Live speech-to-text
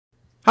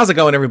How's it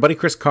going, everybody?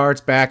 Chris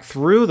Cards back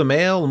through the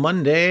mail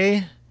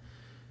Monday.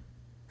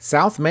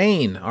 South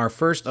Maine, our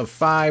first of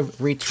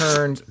 5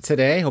 returns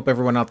today. Hope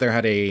everyone out there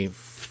had a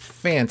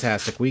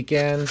fantastic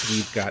weekend.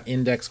 We've got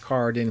index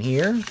card in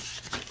here.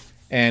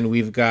 And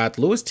we've got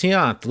Louis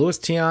Tiant. Louis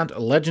Tiant, a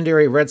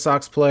legendary Red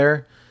Sox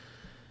player.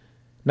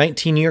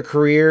 19-year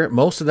career,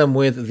 most of them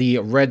with the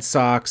Red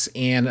Sox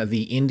and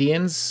the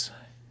Indians.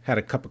 Had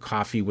a cup of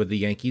coffee with the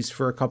Yankees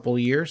for a couple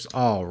of years.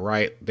 All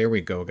right, there we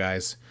go,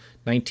 guys.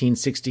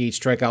 1968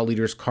 strikeout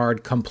leaders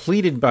card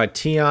completed by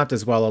Tiant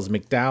as well as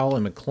McDowell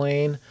and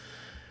McLean.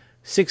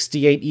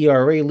 68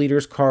 ERA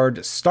leaders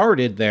card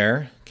started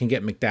there. Can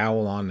get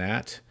McDowell on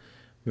that.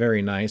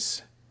 Very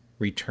nice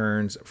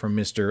returns from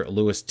Mr.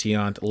 Louis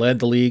Tiant. Led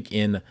the league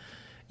in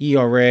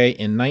ERA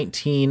in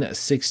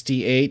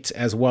 1968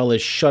 as well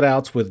as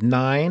shutouts with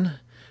 9.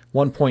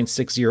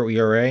 1.60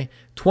 ERA.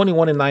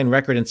 21-9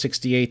 record in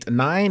 68.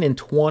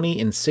 9-20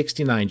 in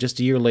 69. Just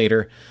a year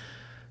later.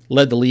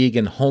 Led the league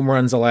in home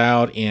runs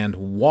allowed and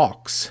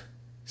walks.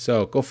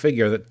 So go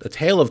figure. A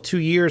tale of 2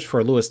 years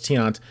for Louis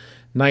Tiant.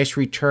 Nice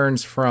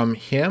returns from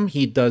him.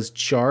 He does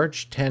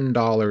charge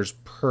 $10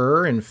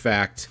 per. In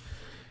fact,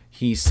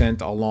 he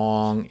sent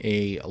along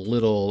a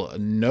little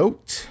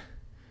note.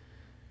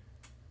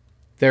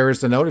 There is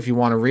the note if you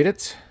want to read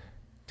it.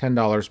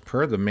 $10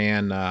 per. The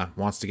man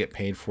wants to get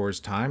paid for his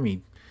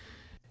time.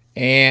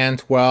 There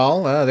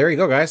you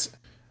go, guys.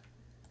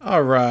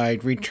 All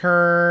right,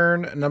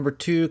 return number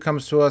 2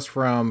 comes to us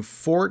from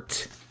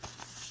Fort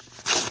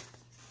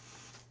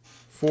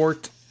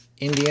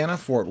Indiana,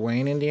 Fort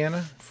Wayne,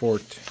 Indiana,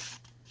 Fort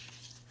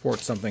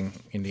something,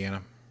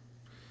 Indiana.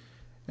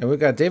 And we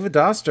got David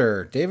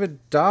Doster. David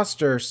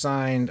Doster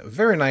signed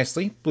very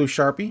nicely, blue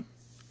Sharpie.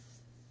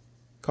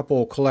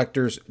 Couple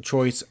collector's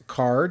choice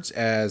cards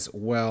as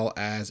well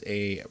as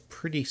a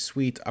pretty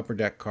sweet upper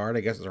deck card. I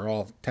guess they're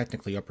all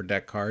technically upper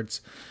deck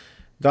cards.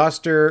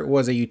 Doster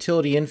was a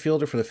utility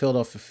infielder for the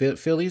Philadelphia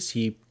Phillies.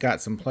 He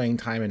got some playing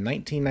time in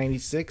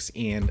 1996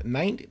 and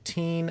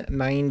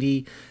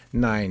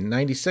 1999.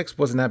 96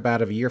 wasn't that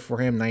bad of a year for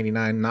him.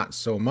 99, not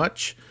so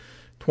much.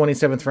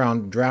 27th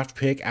round draft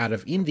pick out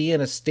of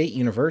Indiana State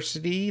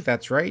University.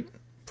 That's right.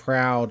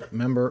 Proud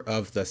member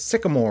of the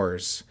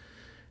Sycamores.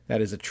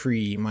 That is a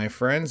tree, my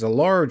friends, a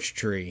large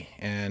tree.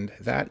 And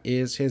that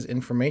is his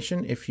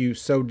information if you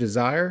so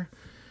desire.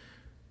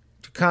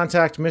 To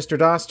contact Mr.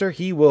 Doster,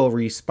 he will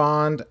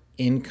respond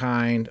in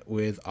kind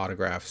with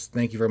autographs.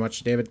 Thank you very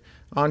much, David.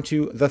 On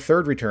to the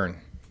third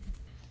return.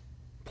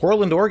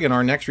 Portland, Oregon,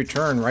 our next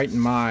return, right in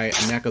my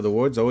neck of the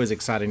woods. Always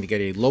exciting to get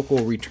a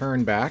local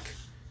return back.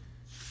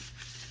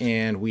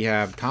 And we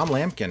have Tom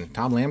Lampkin.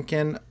 Tom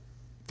Lampkin,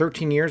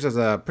 13 years as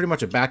pretty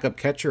much a backup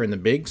catcher in the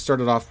bigs.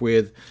 Started off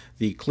with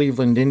the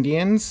Cleveland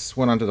Indians,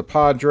 went on to the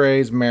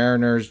Padres,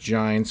 Mariners,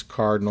 Giants,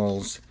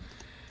 Cardinals,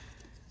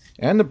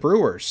 and the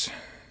Brewers.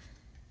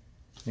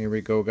 Here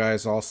we go,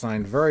 guys. All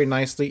signed very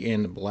nicely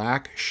in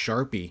black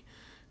Sharpie.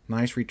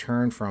 Nice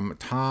return from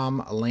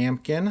Tom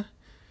Lampkin.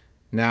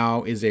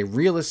 Now is a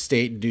real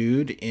estate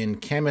dude in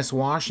Camas,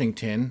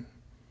 Washington.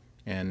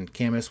 And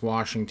Camas,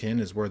 Washington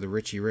is where the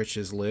Richie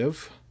Riches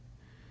live.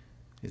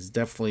 Is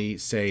definitely,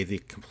 say, the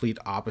complete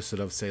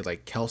opposite of, say,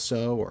 like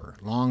Kelso or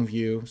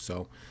Longview.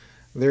 So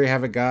there you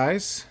have it,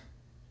 guys.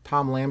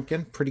 Tom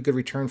Lampkin, pretty good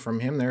return from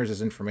him. There's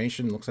his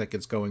information. Looks like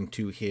it's going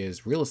to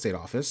his real estate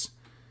office.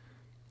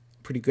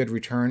 Pretty good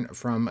return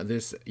from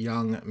this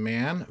young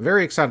man.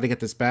 Very excited to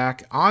get this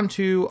back. On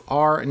to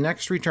our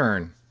next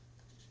return.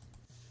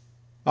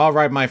 All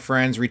right, my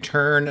friends.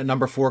 Return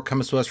number 4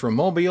 comes to us from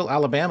Mobile,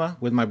 Alabama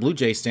with my Blue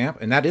Jay stamp.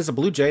 And that is a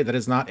Blue Jay. That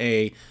is not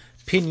a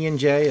Pinion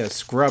Jay, a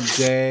Scrub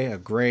Jay, a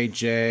Gray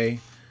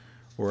Jay,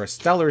 or a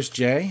Stellar's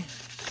Jay.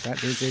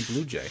 That is a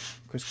Blue Jay.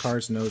 Chris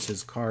Cards knows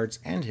his cards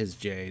and his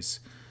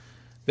Jays.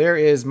 There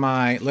is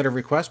my letter of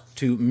request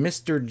to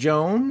Mr.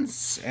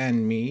 Jones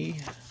and me.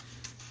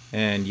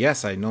 And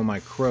yes, I know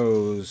my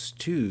crows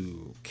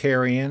too.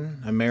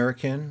 Carrion,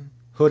 American,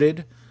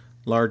 Hooded,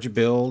 Large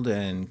Build,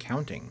 and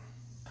Counting.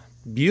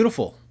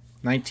 Beautiful.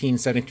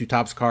 1972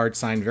 Topps card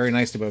signed very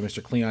nicely by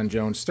Mr. Cleon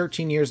Jones.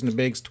 13 years in the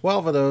bigs,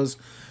 12 of those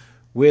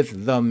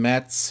with the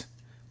Mets.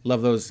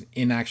 Love those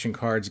in-action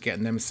cards,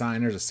 getting them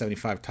signed. There's a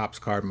 75 Topps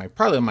card.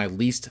 Probably my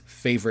least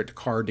favorite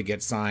card to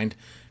get signed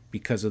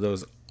because of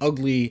those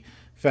ugly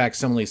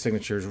facsimile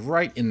signatures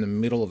right in the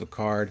middle of the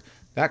card.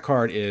 That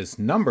card is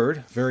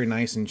numbered, very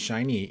nice and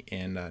shiny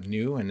and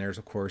new. And there's,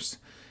 of course,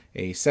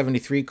 a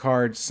 73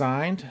 card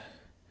signed.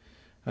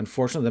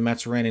 Unfortunately, the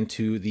Mets ran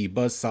into the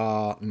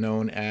buzzsaw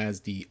known as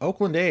the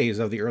Oakland A's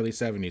of the early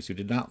 70s, who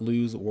did not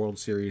lose the World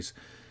Series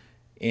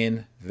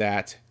in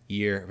that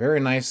year. Very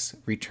nice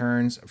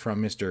returns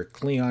from Mr.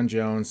 Cleon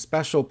Jones.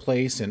 Special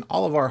place in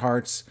all of our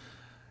hearts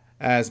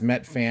as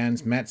Met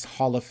fans. Mets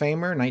Hall of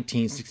Famer,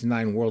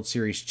 1969 World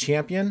Series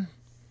champion.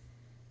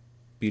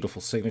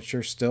 Beautiful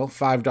signature still.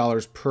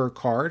 $5 per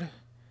card.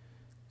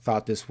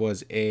 Thought this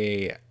was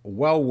a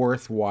well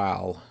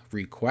worthwhile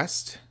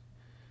request.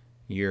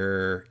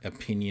 Your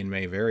opinion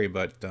may vary,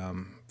 but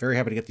very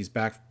happy to get these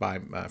back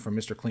from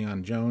Mr.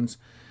 Cleon Jones.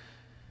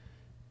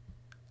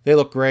 They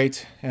look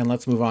great, and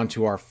let's move on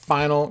to our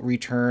final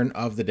return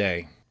of the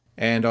day.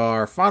 And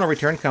our final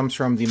return comes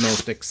from the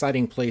most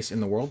exciting place in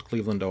the world,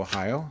 Cleveland,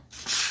 Ohio.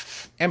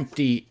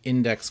 Empty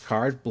index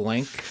card,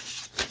 blank.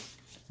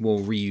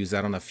 We'll reuse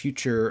that on a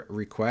future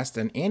request.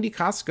 And Andy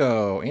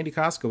Costco. Andy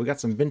Costco, we got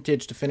some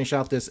vintage to finish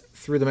out this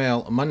Through the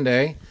Mail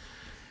Monday.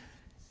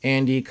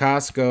 Andy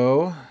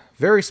Costco,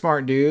 very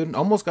smart dude.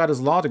 Almost got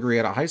his law degree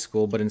out of high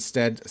school, but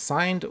instead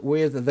signed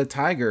with the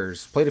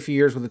Tigers. Played a few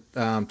years with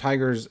the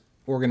Tigers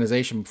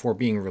organization before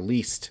being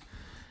released.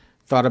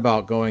 Thought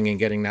about going and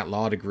getting that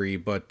law degree,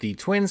 but the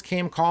Twins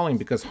came calling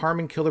because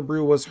Harmon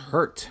Killebrew was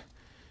hurt.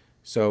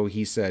 So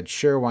he said,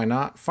 sure, why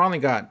not? Finally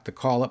got the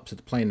call up to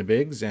the playing the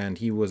bigs, and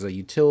he was a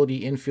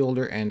utility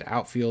infielder and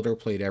outfielder,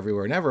 played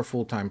everywhere, never a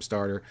full-time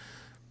starter.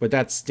 But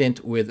that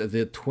stint with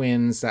the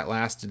Twins that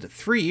lasted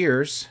 3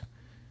 years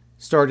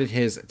started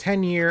his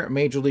 10-year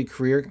Major League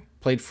career,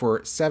 played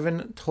for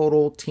 7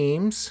 total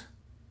teams,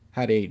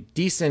 had a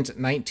decent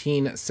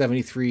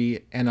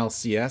 1973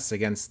 NLCS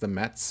against the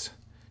Mets.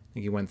 I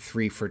think he went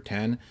 3 for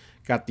 10.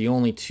 Got the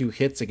only 2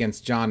 hits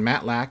against John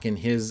Matlack in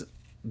his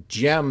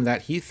gem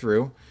that he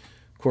threw.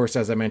 Of course,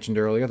 as I mentioned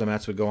earlier, the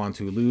Mets would go on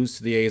to lose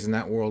to the A's in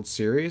that World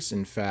Series.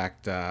 In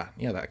fact, yeah,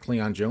 that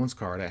Cleon Jones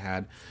card I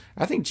had.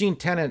 I think Gene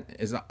Tenet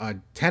is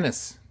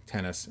tennis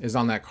is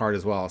on that card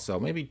as well. So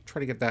maybe try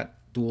to get that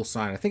dual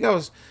sign. I think I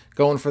was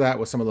going for that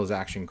with some of those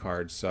action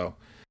cards. So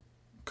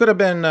could have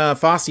been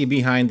Fosse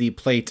behind the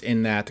plate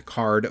in that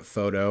card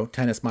photo.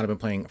 Tennis might have been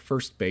playing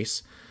first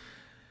base.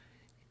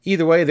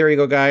 Either way, there you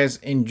go, guys.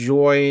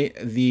 Enjoy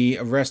the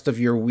rest of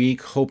your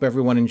week. Hope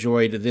everyone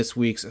enjoyed this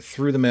week's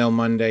Through the Mail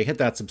Monday. Hit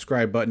that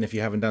subscribe button if you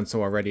haven't done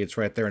so already. It's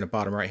right there in the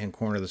bottom right-hand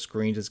corner of the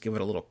screen. Just give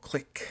it a little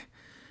click.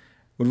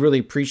 Would really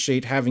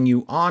appreciate having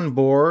you on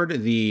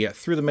board the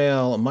Through the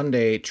Mail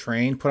Monday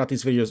train. Put out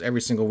these videos every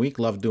single week.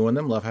 Love doing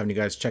them. Love having you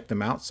guys check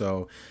them out.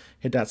 So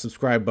hit that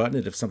subscribe button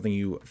if it's something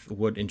you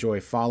would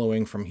enjoy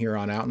following from here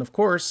on out. And of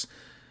course,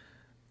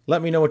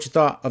 let me know what you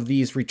thought of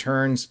these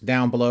returns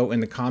down below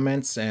in the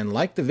comments, and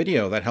like the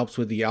video. That helps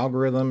with the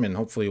algorithm, and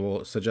hopefully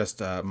will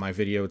suggest my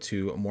video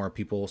to more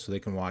people so they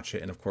can watch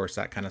it. And of course,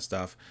 that kind of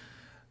stuff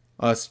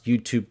us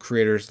YouTube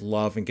creators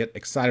love and get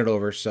excited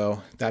over.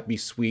 So that'd be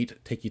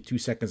sweet. Take you 2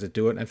 seconds to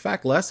do it. In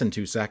fact, less than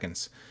 2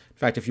 seconds. In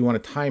fact, if you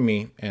want to time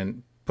me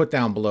and put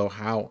down below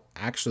how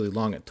actually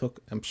long it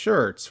took, I'm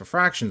sure it's for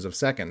fractions of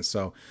seconds.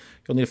 So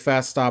you'll need a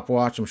fast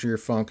stopwatch. I'm sure your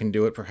phone can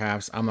do it,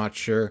 perhaps. I'm not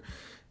sure.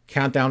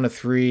 Count down to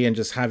 3 and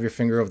just have your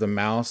finger over the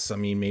mouse. I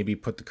mean, maybe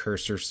put the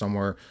cursor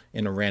somewhere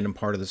in a random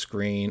part of the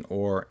screen,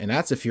 and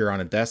that's if you're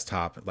on a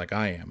desktop like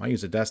I am. I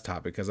use a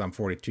desktop because I'm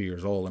 42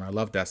 years old and I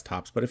love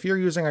desktops. But if you're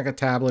using like a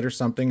tablet or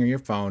something, or your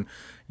phone,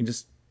 you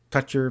just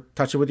touch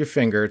it with your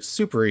finger. It's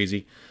super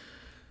easy.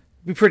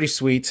 It'd be pretty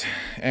sweet.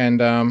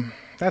 And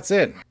that's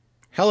it.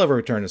 Hell of a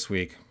return this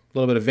week. A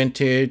little bit of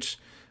vintage.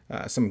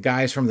 Some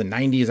guys from the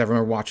 90s I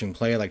remember watching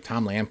play, like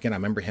Tom Lampkin. I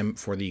remember him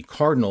for the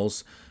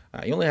Cardinals.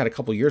 He only had a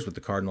couple years with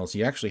the Cardinals.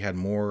 He actually had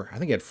more. I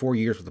think he had 4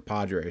 years with the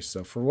Padres.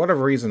 So for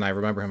whatever reason, I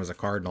remember him as a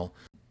Cardinal.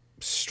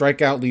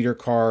 Strikeout leader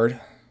card.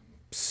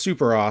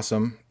 Super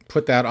awesome.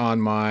 Put that on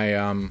my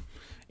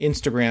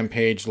Instagram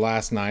page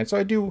last night. So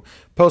I do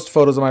post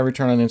photos of my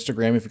return on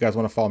Instagram if you guys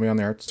want to follow me on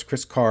there. It's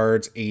Chris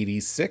Cards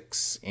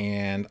 86.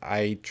 And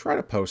I try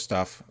to post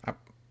stuff. I'm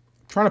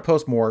trying to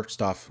post more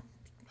stuff,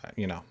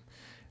 you know.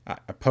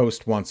 I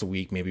post once a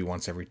week, maybe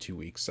once every 2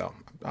 weeks. So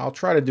I'll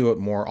try to do it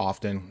more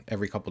often,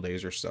 every couple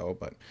days or so.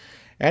 But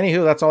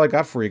anywho, that's all I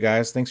got for you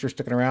guys. Thanks for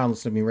sticking around,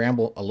 listening to me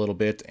ramble a little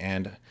bit.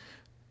 And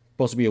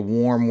supposed to be a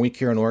warm week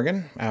here in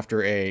Oregon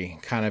after a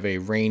kind of a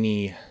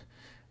rainy,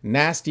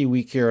 nasty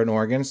week here in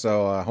Oregon.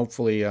 So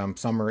hopefully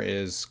summer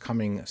is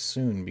coming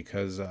soon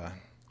because,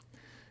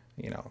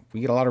 you know,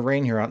 we get a lot of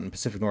rain here out in the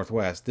Pacific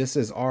Northwest. This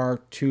is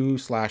our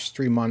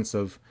 2/3 months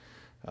of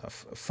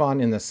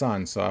fun in the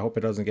sun, so I hope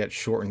it doesn't get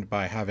shortened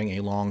by having a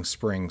long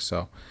spring.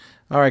 So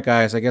all right,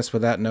 guys, I guess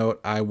with that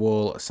note, I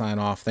will sign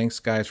off. Thanks,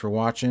 guys, for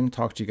watching.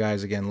 Talk to you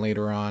guys again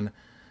later on.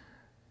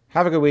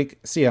 Have a good week.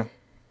 See ya.